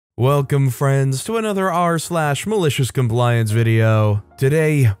Welcome friends to another r/MaliciousCompliance video.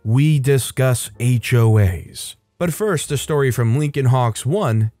 Today we discuss HOAs. But first, a story from Lincoln Hawks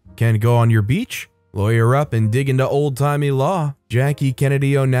 1. Can't go on your beach? Lawyer up and dig into old-timey law. Jackie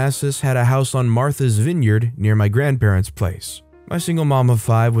Kennedy Onassis had a house on Martha's Vineyard near my grandparents' place. My single mom of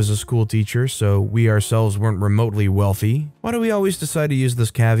 5 was a school teacher, so we ourselves weren't remotely wealthy. Why do we always decide to use this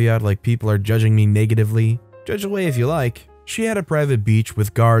caveat like people are judging me negatively? Judge away if you like. She had a private beach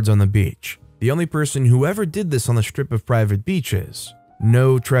with guards on the beach. The only person who ever did this on the strip of private beaches.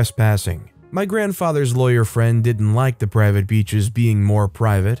 No trespassing. My grandfather's lawyer friend didn't like the private beaches being more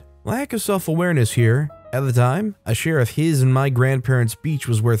private. Lack of self-awareness here. At the time, a share of his and my grandparents' beach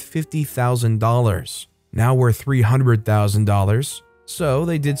was worth $50,000. Now worth $300,000. So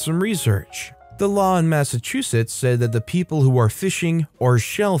they did some research. The law in Massachusetts said that the people who are fishing or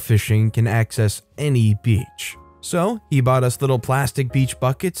shellfishing can access any beach. So he bought us little plastic beach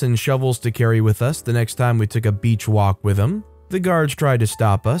buckets and shovels to carry with us the next time we took a beach walk with him. The guards tried to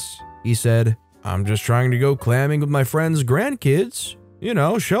stop us. He said, "I'm just trying to go clamming with my friend's grandkids. You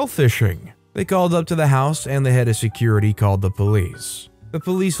know, shellfishing." They called up to the house and the head of security called the police. The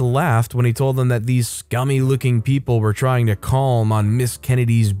police laughed when he told them that these scummy-looking people were trying to calm on Miss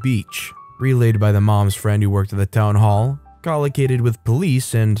Kennedy's beach. Relayed by the mom's friend who worked at the town hall. Collocated with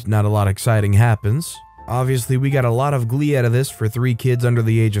police and not a lot exciting happens. Obviously, we got a lot of glee out of this for 3 kids under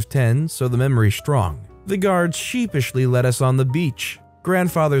the age of 10, so the memory's strong. The guards sheepishly let us on the beach.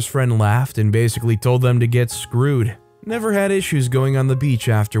 Grandfather's friend laughed and basically told them to get screwed. Never had issues going on the beach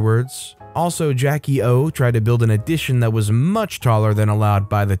afterwards. Also, Jackie O tried to build an addition that was much taller than allowed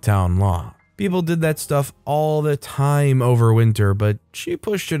by the town law. People did that stuff all the time over winter, but she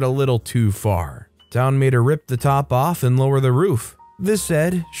pushed it a little too far. Town made her rip the top off and lower the roof. This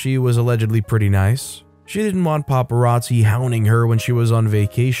said, she was allegedly pretty nice. She didn't want paparazzi hounding her when she was on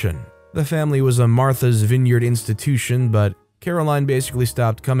vacation. The family was a Martha's Vineyard institution, but Caroline basically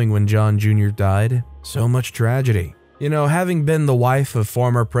stopped coming when John Jr. died. So much tragedy. You know, having been the wife of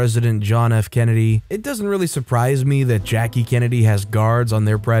former President John F. Kennedy, it doesn't really surprise me that Jackie Kennedy has guards on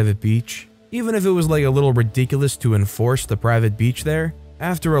their private beach. Even if it was like a little ridiculous to enforce the private beach there,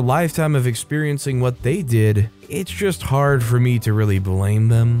 after a lifetime of experiencing what they did, it's just hard for me to really blame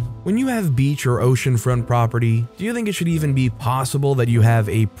them. When you have beach or oceanfront property, do you think it should even be possible that you have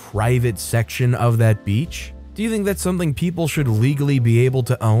a private section of that beach? Do you think that's something people should legally be able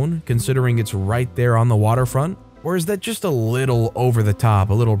to own, considering it's right there on the waterfront? Or is that just a little over the top,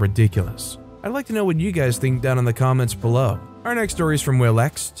 a little ridiculous? I'd like to know what you guys think down in the comments below. Our next story is from Will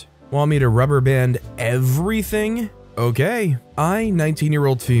Ext. Want me to rubber band everything? Okay. I,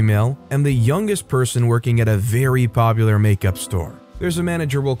 19-year-old female, am the youngest person working at a very popular makeup store. There's a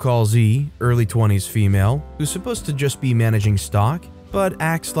manager we'll call Z, early 20s female, who's supposed to just be managing stock, but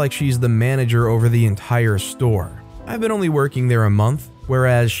acts like she's the manager over the entire store. I've been only working there a month,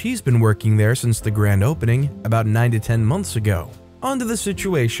 whereas she's been working there since the grand opening about 9 to 10 months ago. On to the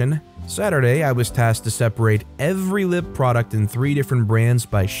situation. Saturday, I was tasked to separate every lip product in 3 different brands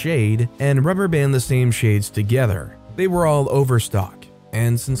by shade and rubber band the same shades together. They were all overstock,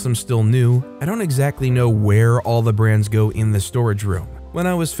 and since I'm still new, I don't exactly know where all the brands go in the storage room. When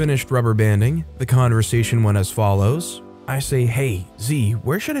I was finished rubber banding, the conversation went as follows. I say, "Hey, Z,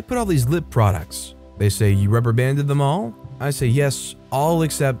 where should I put all these lip products?" They say, "You rubber banded them all?" I say, "Yes, all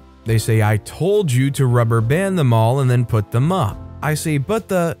except..." They say, "I told you to rubber band them all and then put them up." I say, "But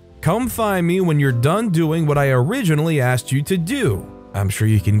the..." "Come find me when you're done doing what I originally asked you to do." I'm sure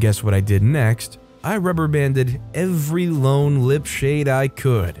you can guess what I did next. I rubber banded every lone lip shade I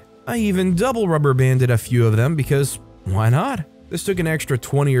could. I even double rubber banded a few of them because why not? This took an extra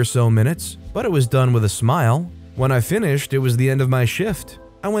 20 or so minutes, but it was done with a smile. When I finished, it was the end of my shift.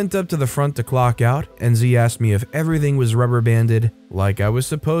 I went up to the front to clock out, and Z asked me if everything was rubber banded like I was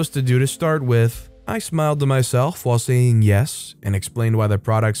supposed to do to start with. I smiled to myself while saying yes and explained why the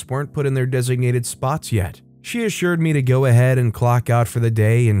products weren't put in their designated spots yet. She assured me to go ahead and clock out for the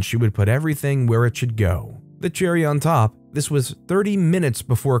day and she would put everything where it should go. The cherry on top, this was 30 minutes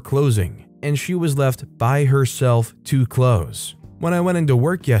before closing, and she was left by herself to close. When I went into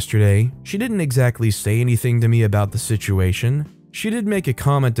work yesterday, she didn't exactly say anything to me about the situation. She did make a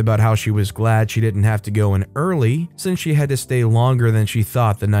comment about how she was glad she didn't have to go in early since she had to stay longer than she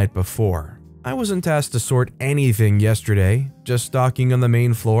thought the night before. I wasn't tasked to sort anything yesterday, just stocking on the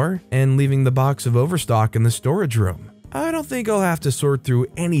main floor and leaving the box of overstock in the storage room. I don't think I'll have to sort through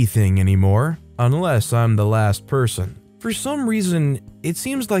anything anymore, unless I'm the last person. For some reason, it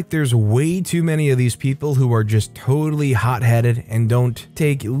seems like there's way too many of these people who are just totally hot-headed and don't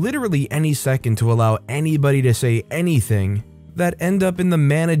take literally any second to allow anybody to say anything that end up in the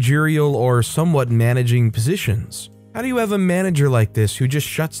managerial or somewhat managing positions. How do you have a manager like this who just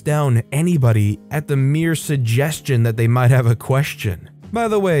shuts down anybody at the mere suggestion that they might have a question? By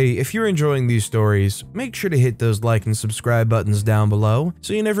the way, if you're enjoying these stories, make sure to hit those like and subscribe buttons down below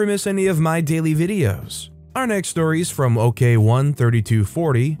so you never miss any of my daily videos. Our next story is from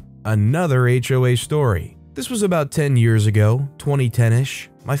OK13240, Another HOA Story. This was about 10 years ago, 2010-ish.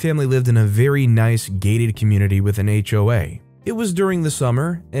 My family lived in a very nice gated community with an HOA. It was during the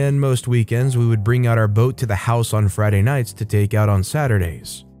summer, and most weekends we would bring out our boat to the house on Friday nights to take out on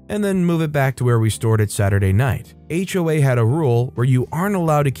Saturdays, and then move it back to where we stored it Saturday night. HOA had a rule where you aren't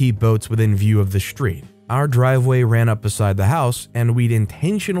allowed to keep boats within view of the street. Our driveway ran up beside the house, and we'd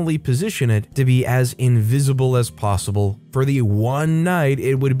intentionally position it to be as invisible as possible for the one night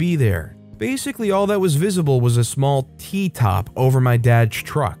it would be there. Basically, all that was visible was a small T-top over my dad's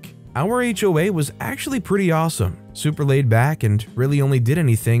truck. Our HOA was actually pretty awesome, super laid back, and really only did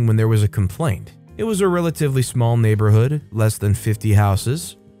anything when there was a complaint. It was a relatively small neighborhood, less than 50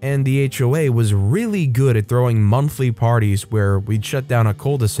 houses, and the HOA was really good at throwing monthly parties where we'd shut down a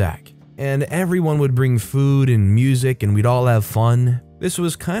cul-de-sac, and everyone would bring food and music and we'd all have fun. This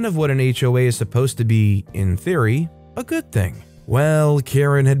was kind of what an HOA is supposed to be, in theory, a good thing. Well,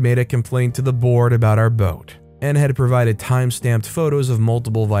 Karen had made a complaint to the board about our boat, and had provided time-stamped photos of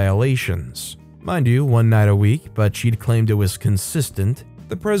multiple violations. Mind you, one night a week, but she'd claimed it was consistent.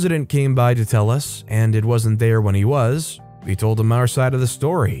 The president came by to tell us, and it wasn't there when he was. We told him our side of the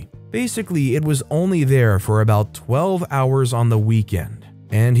story. Basically, it was only there for about 12 hours on the weekend,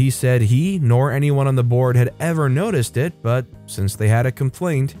 and he said he nor anyone on the board had ever noticed it, but since they had a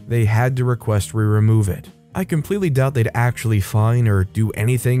complaint, they had to request we remove it. I completely doubt they'd actually fine or do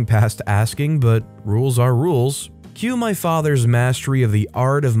anything past asking, but rules are rules. Cue my father's mastery of the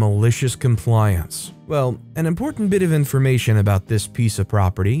art of malicious compliance. Well, an important bit of information about this piece of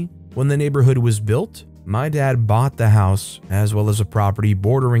property. When the neighborhood was built, my dad bought the house as well as a property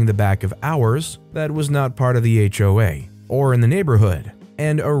bordering the back of ours that was not part of the HOA or in the neighborhood,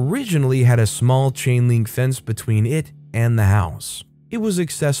 and originally had a small chain link fence between it and the house. It was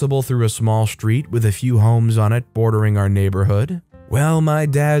accessible through a small street with a few homes on it bordering our neighborhood. Well, my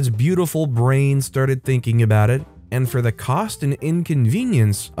dad's beautiful brain started thinking about it, and for the cost and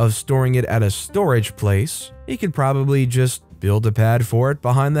inconvenience of storing it at a storage place, he could probably just build a pad for it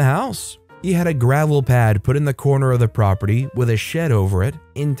behind the house. He had a gravel pad put in the corner of the property with a shed over it,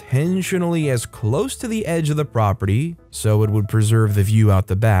 intentionally as close to the edge of the property so it would preserve the view out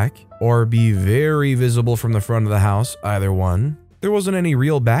the back, or be very visible from the front of the house, either one. There wasn't any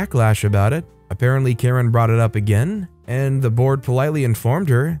real backlash about it. Apparently Karen brought it up again, and the board politely informed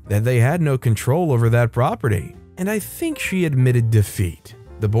her that they had no control over that property. And I think she admitted defeat.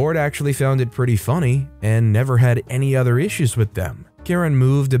 The board actually found it pretty funny and never had any other issues with them. Karen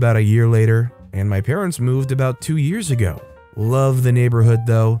moved about a year later, and my parents moved about 2 years ago. Love the neighborhood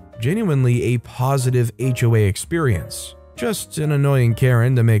though, genuinely a positive HOA experience. Just an annoying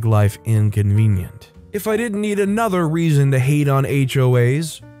Karen to make life inconvenient. If I didn't need another reason to hate on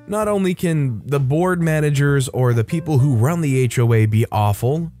HOAs, not only can the board managers or the people who run the HOA be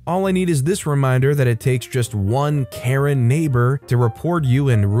awful, all I need is this reminder that it takes just one Karen neighbor to report you,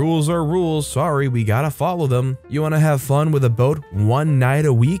 and rules are rules, sorry, we gotta follow them. You wanna have fun with a boat one night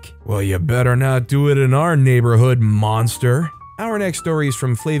a week? Well, you better not do it in our neighborhood, monster. Our next story is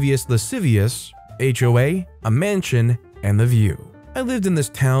from Flavius Lascivius, HOA, a mansion, and the view. I lived in this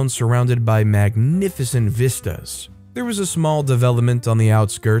town surrounded by magnificent vistas. There was a small development on the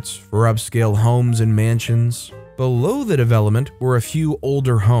outskirts for upscale homes and mansions. Below the development were a few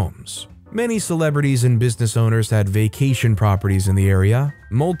older homes. Many celebrities and business owners had vacation properties in the area,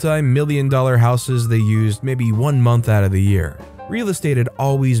 multi-million-dollar houses they used maybe 1 month out of the year. Real estate had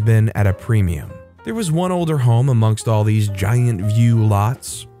always been at a premium. There was one older home amongst all these giant view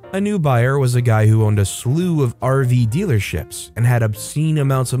lots. A new buyer was a guy who owned a slew of RV dealerships and had obscene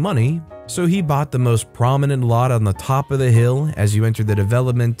amounts of money, so he bought the most prominent lot on the top of the hill as you entered the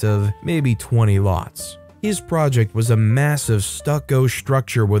development of maybe 20 lots. His project was a massive stucco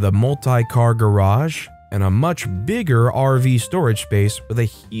structure with a multi-car garage and a much bigger RV storage space with a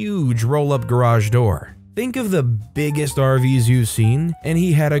huge roll-up garage door. Think of the biggest RVs you've seen, and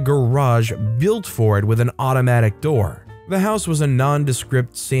he had a garage built for it with an automatic door. The house was a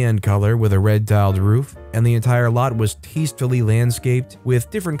nondescript sand color with a red tiled roof, and the entire lot was tastefully landscaped with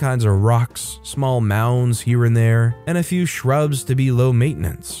different kinds of rocks, small mounds here and there, and a few shrubs to be low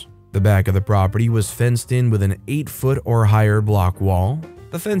maintenance. The back of the property was fenced in with an 8-foot or higher block wall.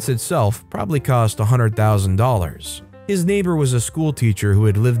 The fence itself probably cost $100,000. His neighbor was a school teacher who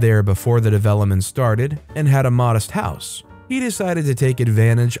had lived there before the development started and had a modest house. he decided to take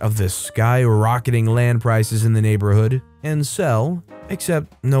advantage of the skyrocketing land prices in the neighborhood and sell,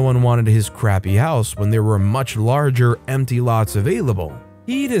 except no one wanted his crappy house when there were much larger empty lots available.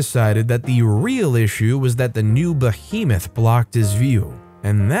 He decided that the real issue was that the new behemoth blocked his view,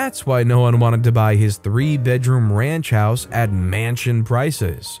 and that's why no one wanted to buy his 3-bedroom ranch house at mansion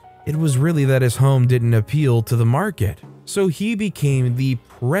prices. It was really that his home didn't appeal to the market. So he became the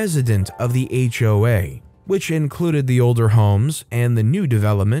president of the HOA, which included the older homes and the new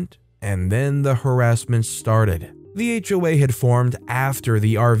development, and then the harassment started. The HOA had formed after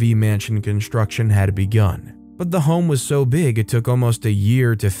the RV mansion construction had begun, but the home was so big it took almost a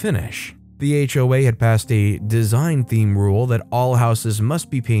year to finish. The HOA had passed a design theme rule that all houses must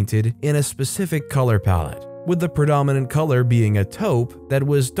be painted in a specific color palette, with the predominant color being a taupe that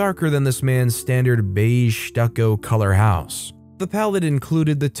was darker than this man's standard beige stucco color house. The palette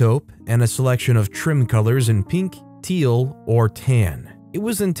included the taupe and a selection of trim colors in pink, teal, or tan. It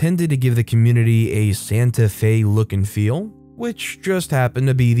was intended to give the community a Santa Fe look and feel, which just happened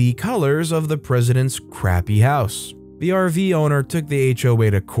to be the colors of the president's crappy house. The RV owner took the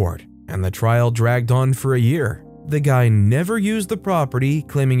HOA to court, and the trial dragged on for a year. The guy never used the property,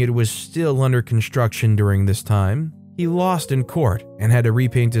 claiming it was still under construction during this time. He lost in court and had to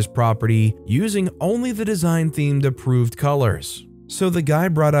repaint his property using only the design-themed approved colors. So the guy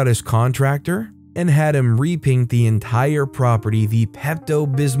brought out his contractor and had him repaint the entire property the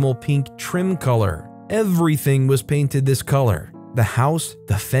Pepto-Bismol pink trim color. Everything was painted this color: the house,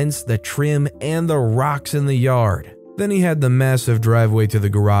 the fence, the trim, and the rocks in the yard. Then he had the massive driveway to the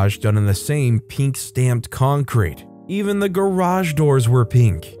garage done in the same pink stamped concrete. Even the garage doors were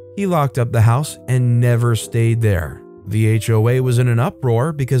pink. He locked up the house and never stayed there. The HOA was in an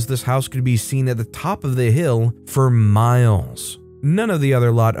uproar because this house could be seen at the top of the hill for miles. None of the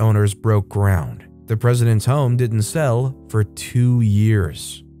other lot owners broke ground. The president's home didn't sell for 2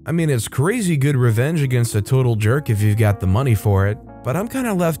 years. I mean, it's crazy good revenge against a total jerk if you've got the money for it, but I'm kind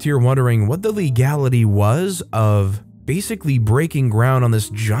of left here wondering what the legality was of basically breaking ground on this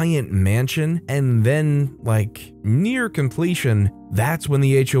giant mansion, and then, like, near completion, that's when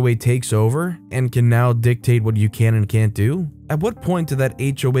the HOA takes over and can now dictate what you can and can't do? At what point did that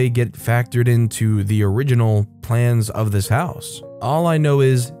HOA get factored into the original plans of this house? All I know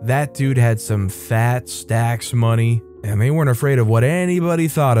is that dude had some fat stacks money, and they weren't afraid of what anybody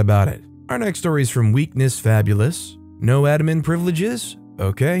thought about it. Our next story is from Weakness Fabulous. No admin privileges?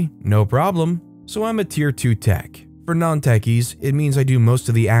 Okay, no problem. So I'm a tier 2 tech. For non-techies, it means I do most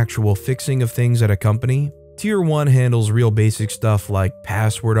of the actual fixing of things at a company. Tier 1 handles real basic stuff like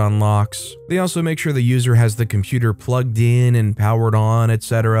password unlocks. They also make sure the user has the computer plugged in and powered on,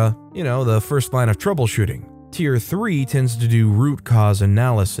 etc. You know, the first line of troubleshooting. Tier 3 tends to do root cause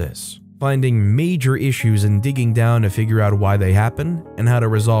analysis, finding major issues and digging down to figure out why they happen and how to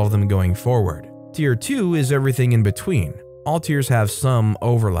resolve them going forward. Tier 2 is everything in between. All tiers have some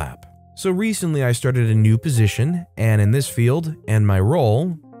overlap. So recently I started a new position, and in this field and my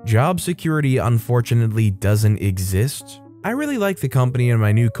role, job security unfortunately doesn't exist. I really like the company and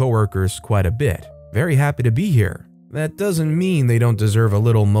my new coworkers quite a bit. Very happy to be here. That doesn't mean they don't deserve a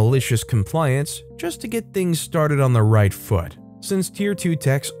little malicious compliance just to get things started on the right foot. Since tier 2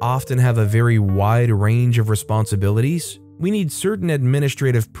 techs often have a very wide range of responsibilities, we need certain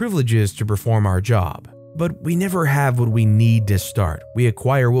administrative privileges to perform our job. But we never have what we need to start. We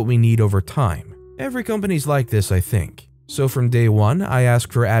acquire what we need over time. Every company's like this, I think. So from day one, I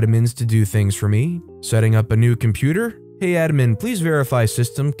ask for admins to do things for me. Setting up a new computer? Hey admin, please verify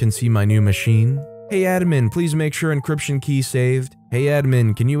system can see my new machine. Hey admin, please make sure encryption key saved. Hey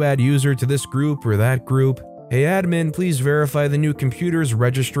admin, can you add user to this group or that group? Hey admin, please verify the new computer's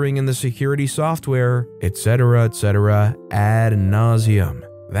registering in the security software, etc., ad nauseum.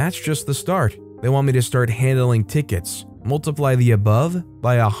 That's just the start. They want me to start handling tickets. Multiply the above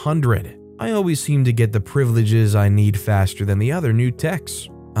by 100. I always seem to get the privileges I need faster than the other new techs.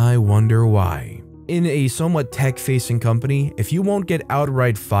 I wonder why. In a somewhat tech-facing company, if you won't get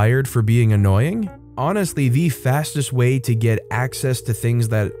outright fired for being annoying, honestly, the fastest way to get access to things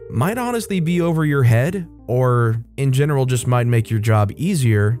that might honestly be over your head, or in general just might make your job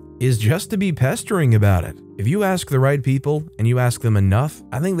easier, is just to be pestering about it. If you ask the right people and you ask them enough,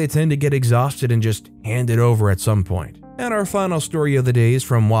 I think they tend to get exhausted and just hand it over at some point. And our final story of the day is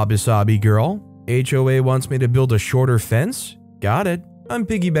from Wabi-Sabi Girl. HOA wants me to build a shorter fence? Got it. I'm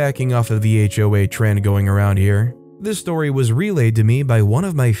piggybacking off of the HOA trend going around here. This story was relayed to me by one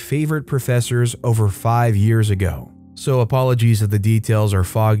of my favorite professors over 5 years ago. So apologies if the details are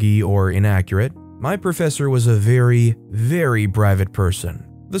foggy or inaccurate. My professor was a very, very private person.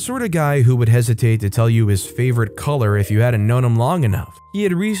 The sort of guy who would hesitate to tell you his favorite color if you hadn't known him long enough. He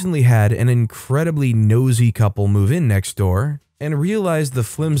had recently had an incredibly nosy couple move in next door and realized the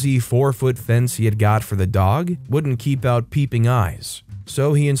flimsy 4-foot fence he had got for the dog wouldn't keep out peeping eyes.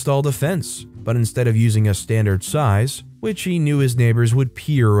 So he installed a fence, but instead of using a standard size, which he knew his neighbors would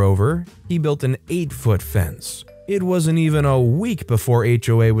peer over, he built an 8-foot fence. It wasn't even a week before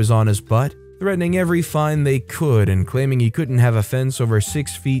HOA was on his butt, threatening every fine they could and claiming he couldn't have a fence over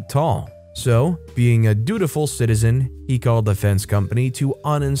 6 feet tall. So, being a dutiful citizen, he called the fence company to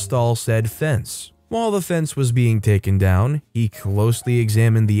uninstall said fence. While the fence was being taken down, he closely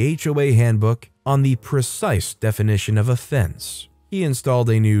examined the HOA handbook on the precise definition of a fence. He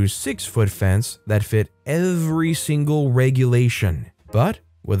installed a new 6-foot fence that fit every single regulation, but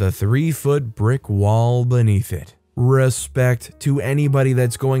with a 3-foot brick wall beneath it. Respect to anybody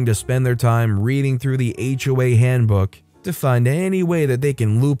that's going to spend their time reading through the HOA handbook to find any way that they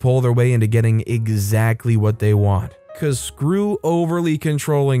can loophole their way into getting exactly what they want. Cause screw overly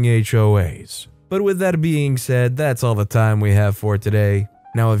controlling HOAs. But with that being said, that's all the time we have for today.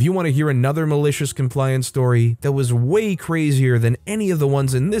 Now, if you want to hear another malicious compliance story that was way crazier than any of the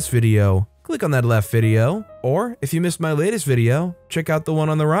ones in this video, click on that left video. Or if you missed my latest video, check out the one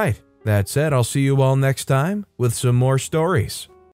on the right. That said, I'll see you all next time with some more stories.